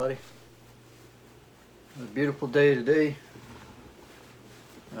It's a beautiful day today.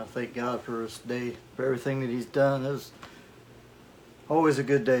 I thank God for this day, for everything that He's done. It's always a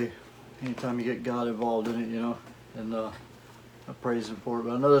good day anytime you get God involved in it, you know, and I praise Him for it.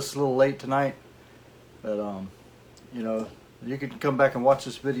 But I know it's a little late tonight, but you know, you can come back and watch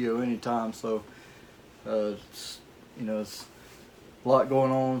this video anytime. So it's a lot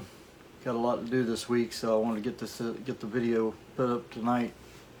going on. Got a lot to do this week, so I wanted to get the video put up tonight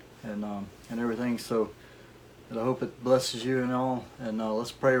and everything. So and I hope it blesses you and all. And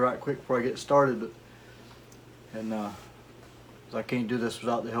let's pray right quick before I get started. I can't do this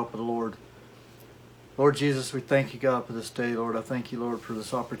without the help of the Lord. Lord Jesus, we thank you, God, for this day, Lord. I thank you, Lord, for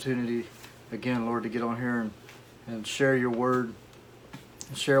this opportunity again, Lord, to get on here and share your word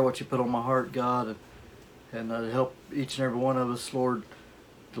and share what you put on my heart, God, and to help each and every one of us, Lord,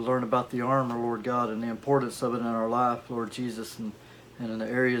 to learn about the armor, Lord God, and the importance of it in our life, Lord Jesus, and in the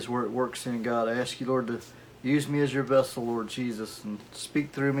areas where it works in, God. I ask you, Lord, to use me as your vessel, Lord Jesus, and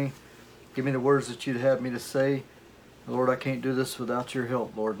speak through me. Give me the words that you'd have me to say. Lord, I can't do this without your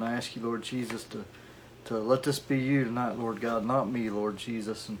help, Lord, and I ask you, Lord Jesus, to let this be you tonight, Lord God, not me, Lord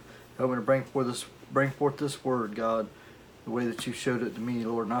Jesus, and help me to bring forth this word, God, the way that you showed it to me,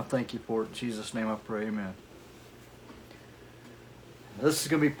 Lord, and I thank you for it. In Jesus' name I pray, amen. This is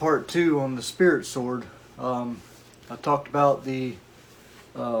going to be part 2 on the Spirit Sword. I talked about the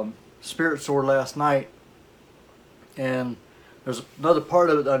Spirit Sword last night, and there's another part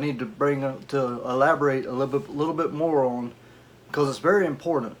of it that I need to bring up to elaborate a little bit more on, because it's very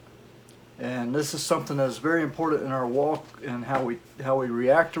important. And this is something that's very important in our walk and how we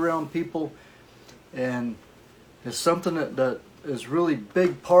react around people, and it's something that is really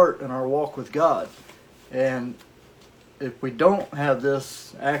big part in our walk with God. And if we don't have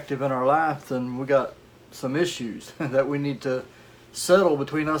this active in our life, then we got some issues that we need to settle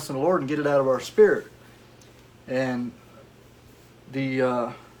between us and the Lord and get it out of our spirit. And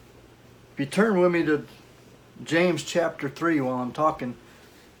if you turn with me to James chapter 3 while I'm talking,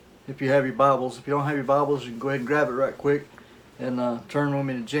 if you have your Bibles. If you don't have your Bibles, you can go ahead and grab it right quick and turn with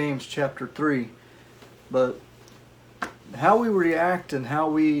me to James chapter 3. But how we react and how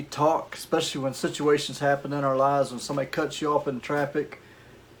we talk, especially when situations happen in our lives, when somebody cuts you off in traffic,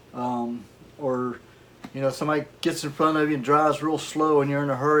 or somebody gets in front of you and drives real slow and you're in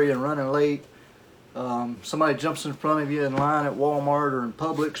a hurry and running late, somebody jumps in front of you in line at Walmart or in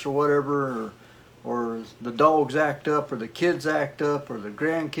Publix or whatever, or the dogs act up, or the kids act up, or the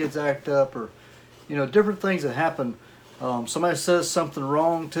grandkids act up, or different things that happen. Somebody says something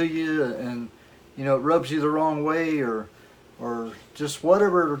wrong to you and it rubs you the wrong way, or just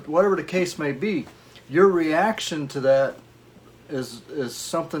whatever the case may be. Your reaction to that is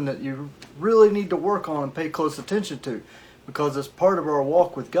something that you really need to work on and pay close attention to, because it's part of our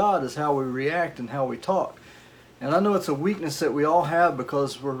walk with God is how we react and how we talk. And I know it's a weakness that we all have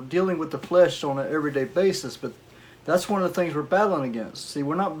because we're dealing with the flesh on an everyday basis, but that's one of the things we're battling against. See,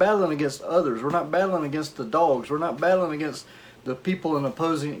 we're not battling against others. We're not battling against the dogs. We're not battling against the people in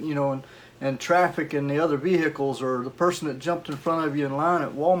opposing, and traffic and the other vehicles, or the person that jumped in front of you in line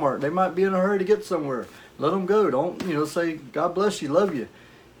at Walmart. They might be in a hurry to get somewhere. Let them go. Don't, say, God bless you, love you,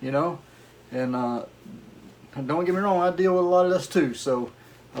 And don't get me wrong, I deal with a lot of this too. So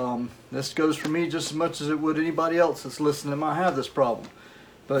this goes for me just as much as it would anybody else that's listening that might have this problem.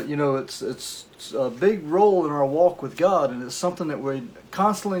 But it's a big role in our walk with God, and it's something that we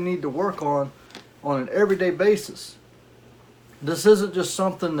constantly need to work on an everyday basis. This isn't just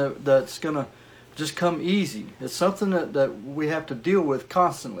something that's gonna just come easy. It's something that we have to deal with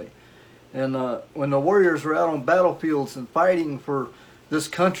constantly. And when the warriors were out on battlefields and fighting for this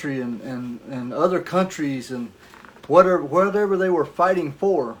country and other countries and whatever they were fighting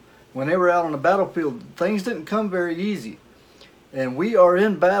for, when they were out on the battlefield, things didn't come very easy. And we are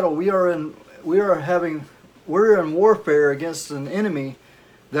in battle. We're in warfare against an enemy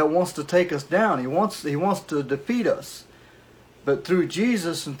that wants to take us down. He wants to defeat us. But through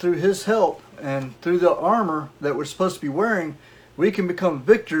Jesus and through His help and through the armor that we're supposed to be wearing, we can become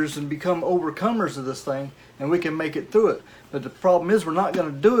victors and become overcomers of this thing, and we can make it through it. But the problem is we're not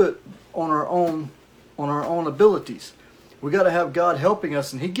going to do it on our own abilities. We got to have God helping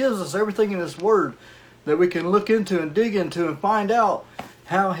us, and He gives us everything in His Word that we can look into and dig into and find out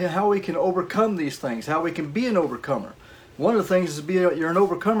how we can overcome these things, how we can be an overcomer. One of the things is you're an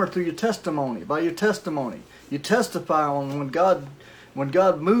overcomer through your testimony. By your testimony, you testify on when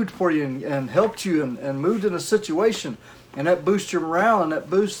God moved for you and helped you and moved in a situation, and that boosts your morale and that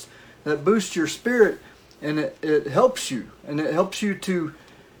boosts your spirit, and it helps you, and it helps you to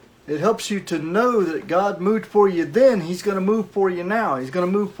It helps you to know that God moved for you then. He's going to move for you now. He's going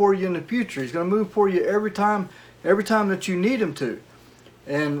to move for you in the future. He's going to move for you every time that you need Him to.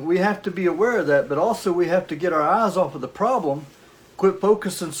 And we have to be aware of that, but also we have to get our eyes off of the problem, quit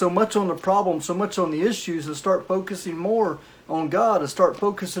focusing so much on the problem, so much on the issues, and start focusing more on God, and start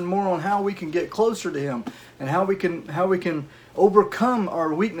focusing more on how we can get closer to Him, and how we can overcome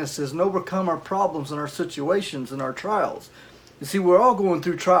our weaknesses and overcome our problems and our situations and our trials. You see, we're all going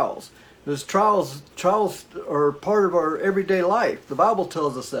through trials. Those trials are part of our everyday life. The Bible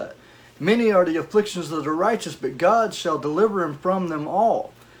tells us that. Many are the afflictions of the righteous, but God shall deliver him from them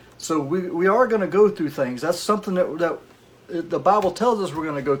all. So we are going to go through things. That's something that the Bible tells us we're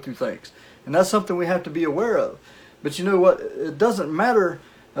going to go through things. And that's something we have to be aware of. But you know what? It doesn't matter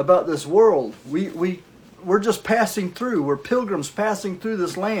about this world. We're just passing through. We're pilgrims passing through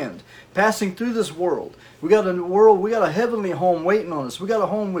this land, passing through this world. We got a heavenly home waiting on us. We got a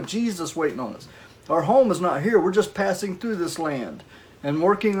home with Jesus waiting on us. Our home is not here. We're just passing through this land and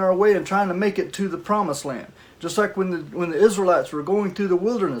working our way and trying to make it to the promised land. Just like when the Israelites were going through the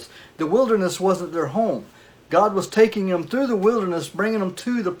wilderness wasn't their home. God was taking them through the wilderness, bringing them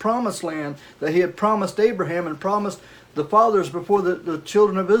to the promised land that He had promised Abraham and promised the fathers before the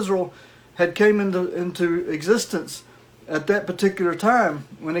children of Israel had came into existence at that particular time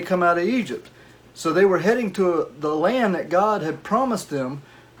when they come out of Egypt. So they were heading to the land that God had promised them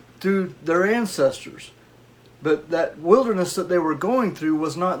through their ancestors. But that wilderness that they were going through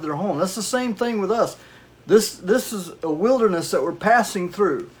was not their home. That's the same thing with us. This is a wilderness that we're passing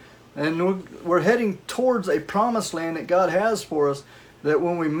through. And we're heading towards a promised land that God has for us, that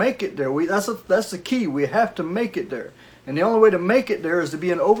when we make it there, that's the key. We have to make it there. And the only way to make it there is to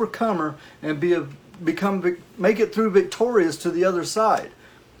be an overcomer and make it through victorious to the other side.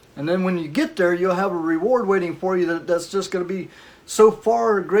 And then when you get there, you'll have a reward waiting for you that's just going to be so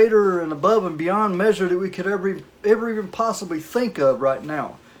far greater and above and beyond measure that we could ever even possibly think of right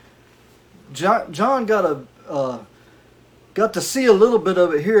now. John got to see a little bit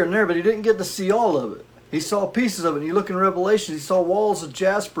of it here and there, but he didn't get to see all of it. He saw pieces of it. And you look in Revelation, he saw walls of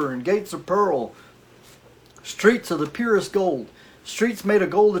jasper and gates of pearl, streets of the purest gold, streets made of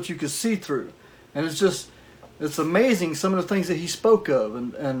gold that you could see through. And it's amazing some of the things that he spoke of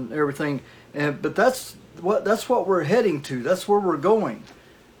and everything. But that's what we're heading to. That's where we're going.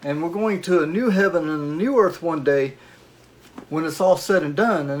 And we're going to a new heaven and a new earth one day when it's all said and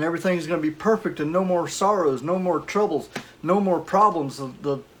done, and everything's going to be perfect and no more sorrows, no more troubles, no more problems.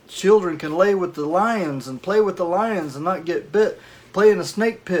 The children can lay with the lions and play with the lions and not get bit, play in a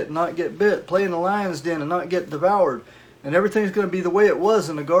snake pit and not get bit, play in a lion's den and not get devoured. And everything's going to be the way it was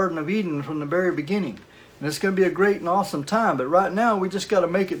in the Garden of Eden from the very beginning. And it's going to be a great and awesome time. But right now, we just got to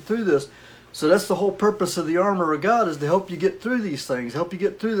make it through this. So that's the whole purpose of the armor of God, is to help you get through these things, help you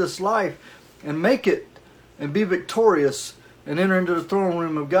get through this life and make it and be victorious and enter into the throne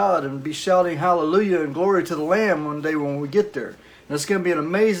room of God and be shouting hallelujah and glory to the Lamb one day when we get there. And it's going to be an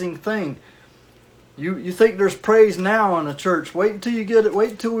amazing thing. You think there's praise now in the church. Wait until you get it.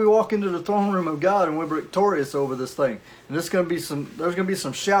 Wait until we walk into the throne room of God and we're victorious over this thing. And there's going to be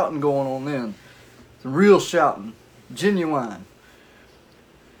some shouting going on then. Some real shouting. Genuine.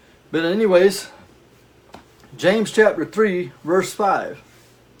 But anyways, James chapter 3 verse 5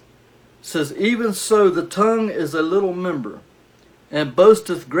 says, even so the tongue is a little member, and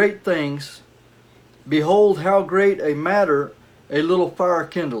boasteth great things. Behold, how great a matter a little fire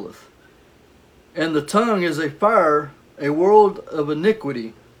kindleth. And the tongue is a fire, a world of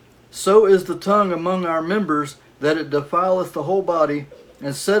iniquity. So is the tongue among our members, that it defileth the whole body,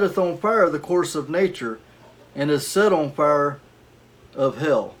 and setteth on fire the course of nature, and is set on fire of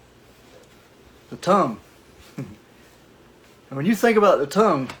hell. The tongue. And when you think about the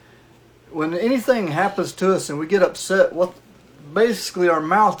tongue, when anything happens to us and we get upset, basically our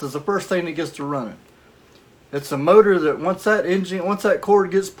mouth is the first thing that gets to running. It's a motor that once that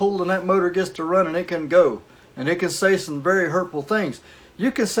cord gets pulled and that motor gets to running, it can go. And it can say some very hurtful things.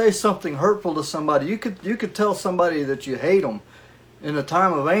 You can say something hurtful to somebody. You could tell somebody that you hate them in a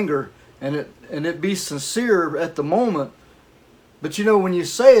time of anger, and it be sincere at the moment. But you know, when you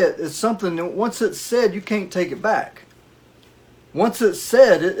say it, it's something that once it's said, you can't take it back. Once it's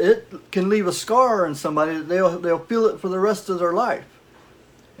said, it can leave a scar in somebody. They'll feel it for the rest of their life.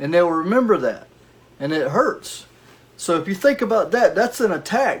 And they'll remember that. And it hurts. So if you think about that, that's an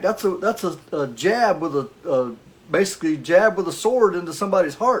attack. That's a jab with basically jab with a sword into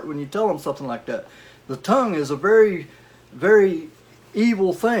somebody's heart when you tell them something like that. The tongue is a very, very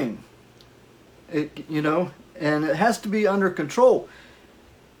evil thing. And it has to be under control.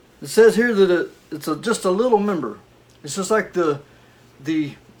 It says here that it's just a little member. It's just like the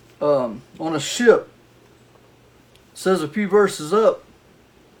on a ship, it says a few verses up,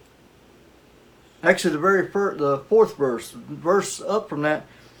 actually the fourth verse up from that,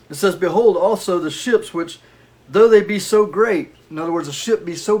 it says, "Behold also the ships which, though they be so great," in other words, a ship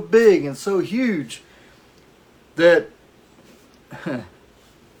be so big and so huge that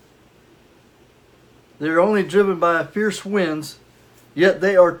they're only driven by fierce winds, yet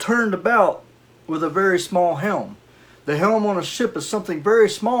they are turned about with a very small helm. The helm on a ship is something very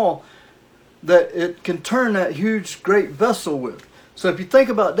small that it can turn that huge, great vessel with. So if you think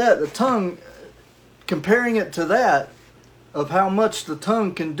about that, the tongue, comparing it to that, of how much the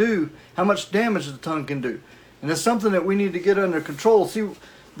tongue can do, how much damage the tongue can do. And it's something that we need to get under control. See,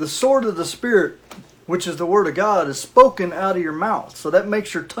 the sword of the Spirit, which is the Word of God, is spoken out of your mouth. So that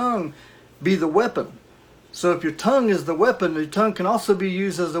makes your tongue be the weapon. So if your tongue is the weapon, your tongue can also be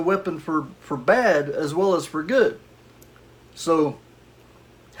used as a weapon for bad as well as for good. So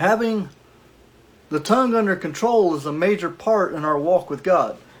having the tongue under control is a major part in our walk with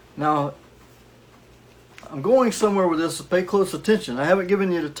God. Now, I'm going somewhere with this, so pay close attention. I haven't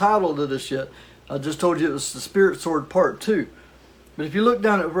given you the title to this yet. I just told you it was the Spirit Sword Part 2. But if you look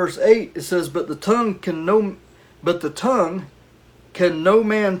down at verse 8, it says, But the tongue can no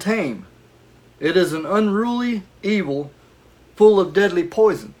man tame. It is an unruly evil, full of deadly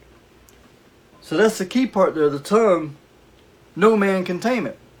poison." So that's the key part there. The tongue, no man can tame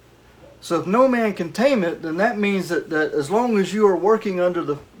it. So if no man can tame it, then that means that as long as you are working under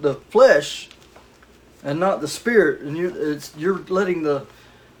the flesh and not the Spirit, and you're letting the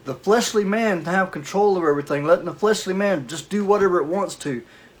fleshly man have control of everything, letting the fleshly man just do whatever it wants to,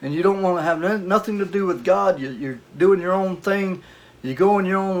 and you don't want to have nothing to do with God. You're doing your own thing. You go in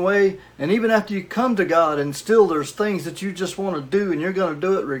your own way, and even after you come to God, and still there's things that you just want to do, and you're going to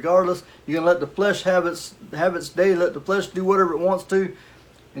do it regardless. You're going to let the flesh have its day, let the flesh do whatever it wants to,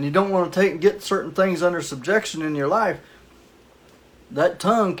 and you don't want to take and get certain things under subjection in your life. That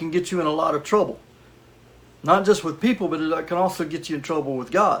tongue can get you in a lot of trouble. Not just with people, but it can also get you in trouble with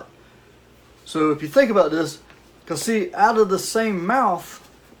God. So if you think about this, because see, out of the same mouth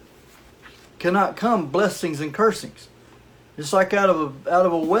cannot come blessings and cursings. Just like out of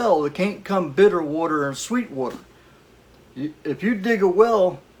a well, there can't come bitter water and sweet water. If you dig a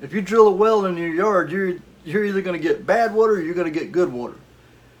well, if you drill a well in your yard, you're either going to get bad water or you're going to get good water.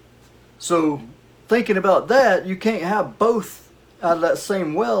 So thinking about that, you can't have both out of that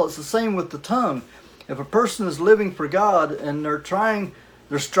same well. It's the same with the tongue. If a person is living for God and they're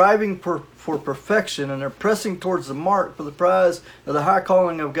striving for perfection, and they're pressing towards the mark for the prize of the high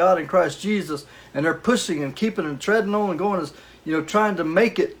calling of God in Christ Jesus, and they're pushing and keeping and treading on and going, as trying to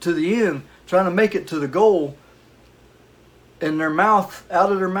make it to the end, trying to make it to the goal, and out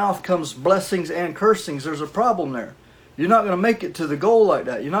of their mouth comes blessings and cursings, there's a problem there. You're not going to make it to the goal like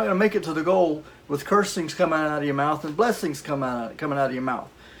that. You're not going to make it to the goal with cursings coming out of your mouth and blessings coming out of your mouth.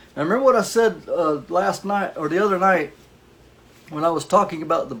 Now remember what I said last night or the other night when I was talking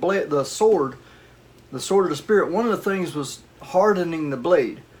about the sword of the Spirit. One of the things was hardening the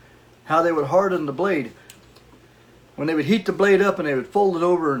blade. How they would harden the blade. When they would heat the blade up and they would fold it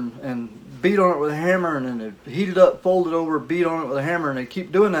over and beat on it with a hammer, and then they'd heat it up, fold it over, beat on it with a hammer, and they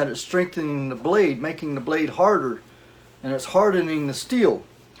keep doing that. It's strengthening the blade, making the blade harder, and it's hardening the steel.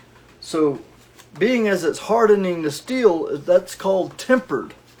 So being as it's hardening the steel, that's called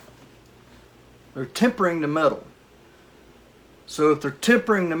tempered. They're tempering the metal. So if they're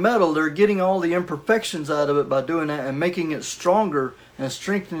tempering the metal, they're getting all the imperfections out of it by doing that and making it stronger and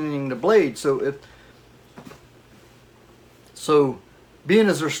strengthening the blade. So being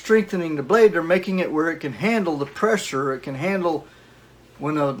as they're strengthening the blade, they're making it where it can handle the pressure. It can handle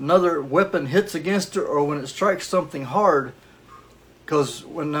when another weapon hits against it or when it strikes something hard. Because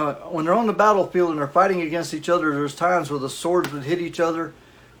when they're on the battlefield and they're fighting against each other, there's times where the swords would hit each other,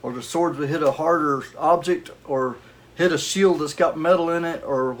 or the swords would hit a harder object, or hit a shield that's got metal in it,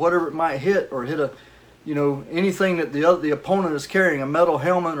 or whatever it might hit, or hit anything that the opponent is carrying, a metal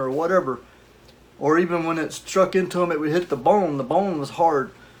helmet or whatever. Or even when it struck into them, it would hit the bone. The bone was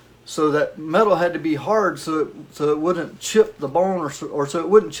hard, so that metal had to be hard so it wouldn't chip the bone, or so it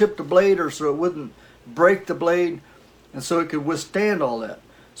wouldn't chip the blade, or so it wouldn't break the blade, and so it could withstand all that.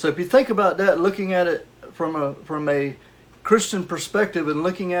 So if you think about that, looking at it from a Christian perspective and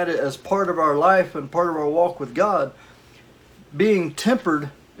looking at it as part of our life and part of our walk with God, being tempered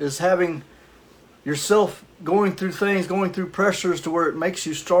is having yourself going through things, going through pressures to where it makes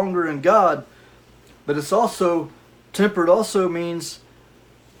you stronger in God. But it's also, tempered also means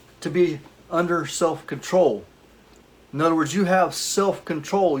to be under self-control. In other words, you have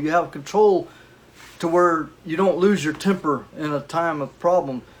self-control. You have control to where you don't lose your temper in a time of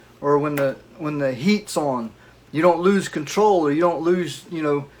problem. or when the heat's on, you don't lose control, or you don't lose,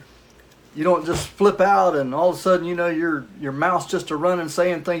 you don't just flip out and all of a sudden, your mouth's just a running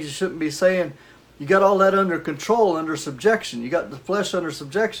saying things you shouldn't be saying. You got all that under control, under subjection. You got the flesh under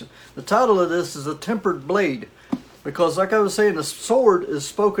subjection. The title of this is A Tempered Blade, because like I was saying, the sword is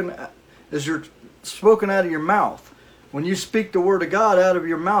spoken out of your mouth. When you speak the word of God out of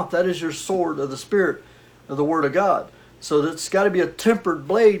your mouth, that is your sword of the Spirit of the word of God. So it's got to be a tempered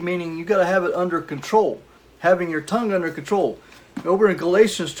blade, meaning you got to have it under control, having your tongue under control. Over in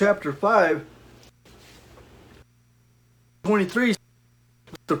Galatians chapter 5, 23,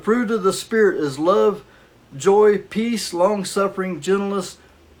 the fruit of the Spirit is love, joy, peace, long-suffering, gentleness,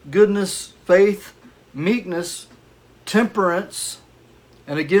 goodness, faith, meekness, temperance,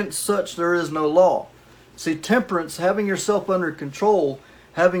 and against such there is no law. See, temperance, having yourself under control,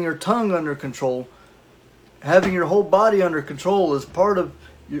 having your tongue under control, having your whole body under control is part of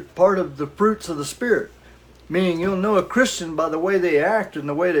the fruits of the Spirit. Meaning you'll know a Christian by the way they act and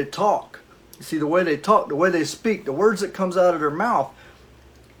the way they talk. You see, the way they talk, the way they speak, the words that comes out of their mouth.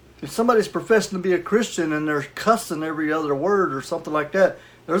 If somebody's professing to be a Christian and they're cussing every other word or something like that,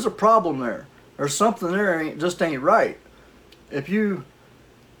 there's a problem there. There's something there just ain't right. And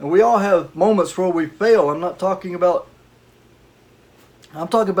we all have moments where we fail. I'm talking about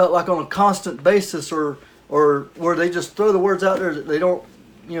like on a constant basis, or where they just throw the words out there that they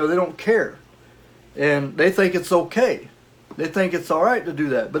don't care. And they think it's okay. They think it's all right to do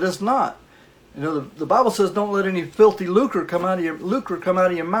that, but it's not. The Bible says, "Don't let any filthy lucre come out of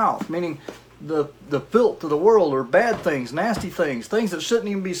your mouth," meaning the filth of the world, or bad things, nasty things that shouldn't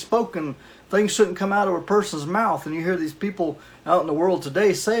even be spoken. Things shouldn't come out of a person's mouth, and you hear these people out in the world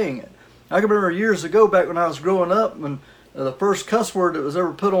today saying it. I can remember years ago, back when I was growing up, when the first cuss word that was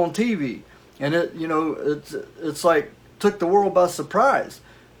ever put on TV, and it's like took the world by surprise.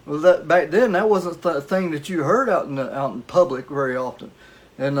 Well, that back then, that wasn't the thing that you heard out in public very often,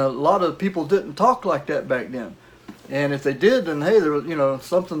 and a lot of people didn't talk like that back then. And if they did, then hey, there was,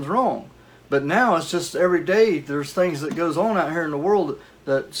 something's wrong. But now it's just every day there's things that goes on out here in the world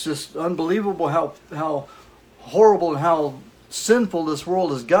that's just unbelievable how horrible and how sinful this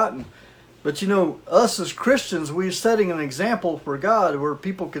world has gotten. But us as Christians, we're setting an example for God where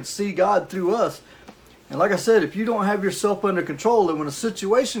people can see God through us. And like I said, if you don't have yourself under control, then when a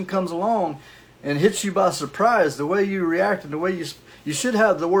situation comes along and hits you by surprise, the way you react and the way you should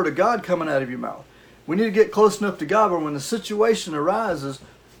have the word of God coming out of your mouth. We need to get close enough to God where when the situation arises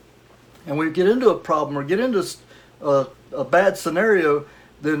and we get into a problem or get into a bad scenario,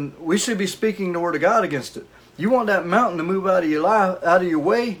 then we should be speaking the word of God against it. You want that mountain to move out of your life, out of your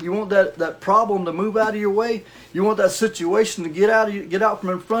way. You want that problem to move out of your way. You want that situation to get out from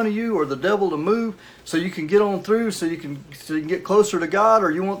in front of you, or the devil to move so you can get on through, so you can get closer to God.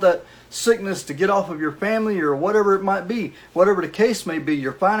 Or you want that sickness to get off of your family, or whatever it might be, whatever the case may be.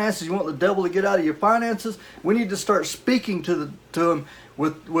 Your finances, you want the devil to get out of your finances. We need to start speaking to him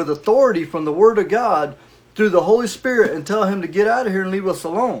with authority from the Word of God through the Holy Spirit, and tell him to get out of here and leave us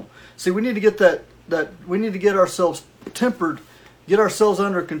alone. See, we need to get that we need to get ourselves tempered, get ourselves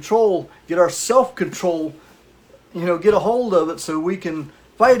under control, get our self-control, get a hold of it so we can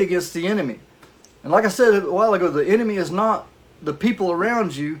fight against the enemy. And like I said a while ago, the enemy is not the people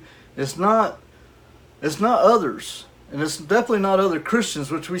around you. It's not others. And it's definitely not other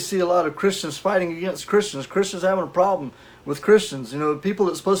Christians, which we see a lot of Christians fighting against Christians. Christians having a problem with Christians. People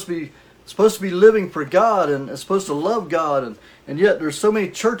that's supposed to be living for God and is supposed to love God, and yet there's so many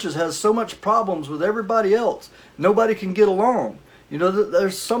churches has so much problems with everybody else. Nobody can get along.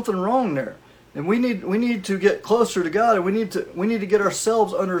 There's something wrong there, and we need to get closer to God, and we need to get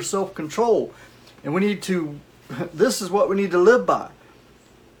ourselves under self-control, and this is what we need to live by.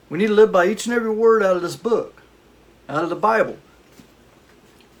 We need to live by each and every word out of this book, out of the Bible.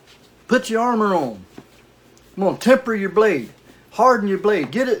 Put your armor on. Come on, temper your blade. Harden your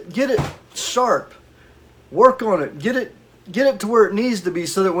blade. Get it sharp. Work on it. Get it to where it needs to be,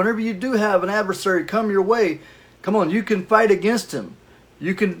 so that whenever you do have an adversary come your way, come on, you can fight against him.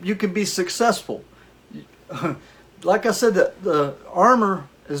 You can be successful. Like I said, the armor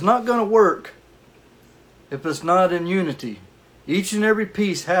is not going to work if it's not in unity. Each and every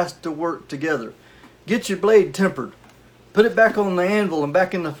piece has to work together. Get your blade tempered. Put it back on the anvil and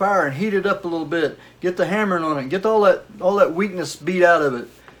back in the fire and heat it up a little bit. Get the hammering on it. Get all that weakness beat out of it.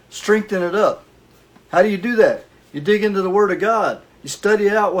 Strengthen it up. How do you do that? You dig into the Word of God. You study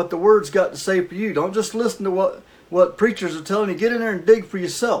out what the Word's got to say for you. Don't just listen to what preachers are telling you. Get in there and dig for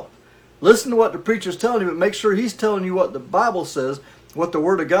yourself. Listen to what the preacher's telling you, but make sure he's telling you what the Bible says, what the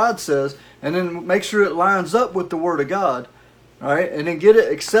Word of God says, and then make sure it lines up with the Word of God. All right, and then get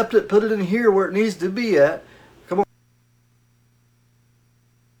it, accept it, put it in here where it needs to be at. Come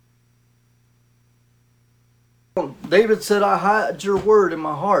on. David said, I hide your word in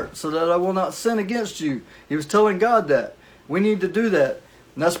my heart so that I will not sin against you. He was telling God that. We need to do that.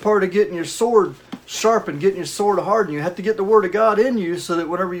 And that's part of getting your sword sharpened, getting your sword hardened. You have to get the word of God in you so that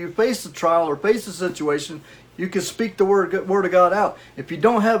whenever you face a trial or face a situation, you can speak the word of God out. If you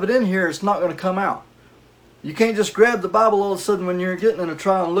don't have it in here, it's not going to come out. You can't just grab the Bible all of a sudden when you're getting in a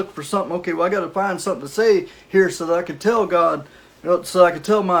trial and look for something. Okay, well, I got to find something to say here so that I can tell God, so I can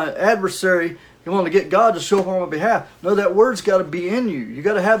tell my adversary, you want to get God to show up on my behalf. No, that word's got to be in you. You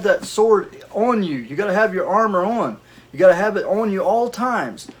got to have that sword on you. You got to have your armor on. You got to have it on you all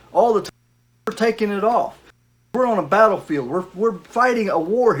times, all the time. We're taking it off. We're on a battlefield. We're fighting a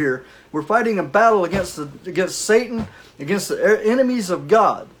war here. We're fighting a battle against Satan, against the enemies of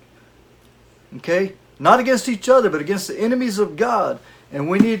God. Okay? Not against each other, but against the enemies of God. And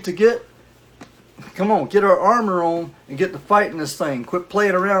we need to get our armor on and get to fighting this thing. Quit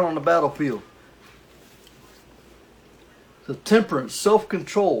playing around on the battlefield. The temperance,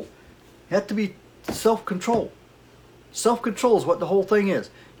 self-control. You have to be self-control. Self-control is what the whole thing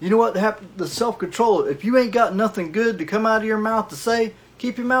is. You know what happened? The self-control, if you ain't got nothing good to come out of your mouth to say,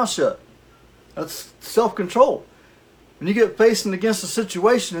 keep your mouth shut. That's self-control. When you get facing against a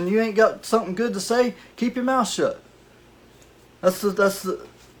situation and you ain't got something good to say, keep your mouth shut. That's the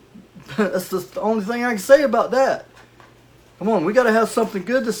only thing I can say about that. Come on, we got to have something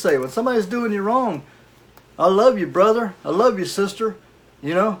good to say. When somebody's doing you wrong, I love you, brother. I love you, sister.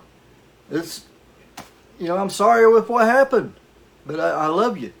 You know, I'm sorry with what happened, but I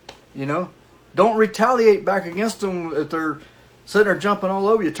love you. You know, don't retaliate back against them if they're sitting there jumping all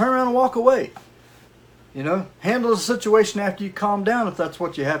over you. Turn around and walk away. You know, handle the situation after you calm down if that's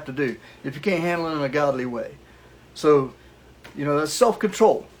what you have to do. If you can't handle it in a godly way. So, you know, that's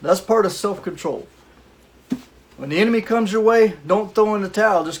self-control. That's part of self-control. When the enemy comes your way, don't throw in the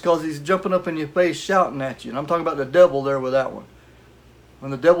towel just because he's jumping up in your face shouting at you. And I'm talking about the devil there with that one.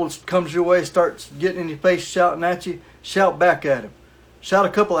 When the devil comes your way, starts getting in your face shouting at you, shout back at him. Shout a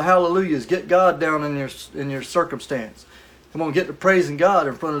couple of hallelujahs. Get God down in your circumstance. Come on, get to praising God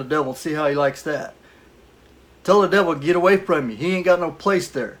in front of the devil and see how he likes that. Tell the devil, get away from you. He ain't got no place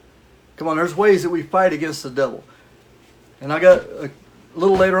there. Come on, there's ways that we fight against the devil. And I got a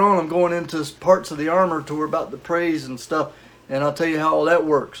little later on, I'm going into parts of the armor to where about the praise and stuff. And I'll tell you how all that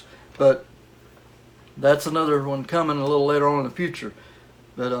works. But that's another one coming a little later on in the future.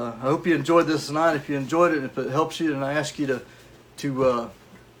 But I hope you enjoyed this tonight. If you enjoyed it, if it helps you, then I ask you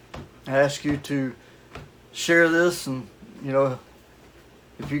to share this, and you know,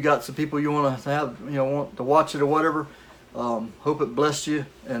 if you got some people you want to have, you know, want to watch it or whatever. Hope it blessed you,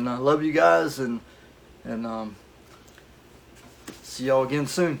 and I love you guys, and see y'all again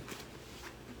soon.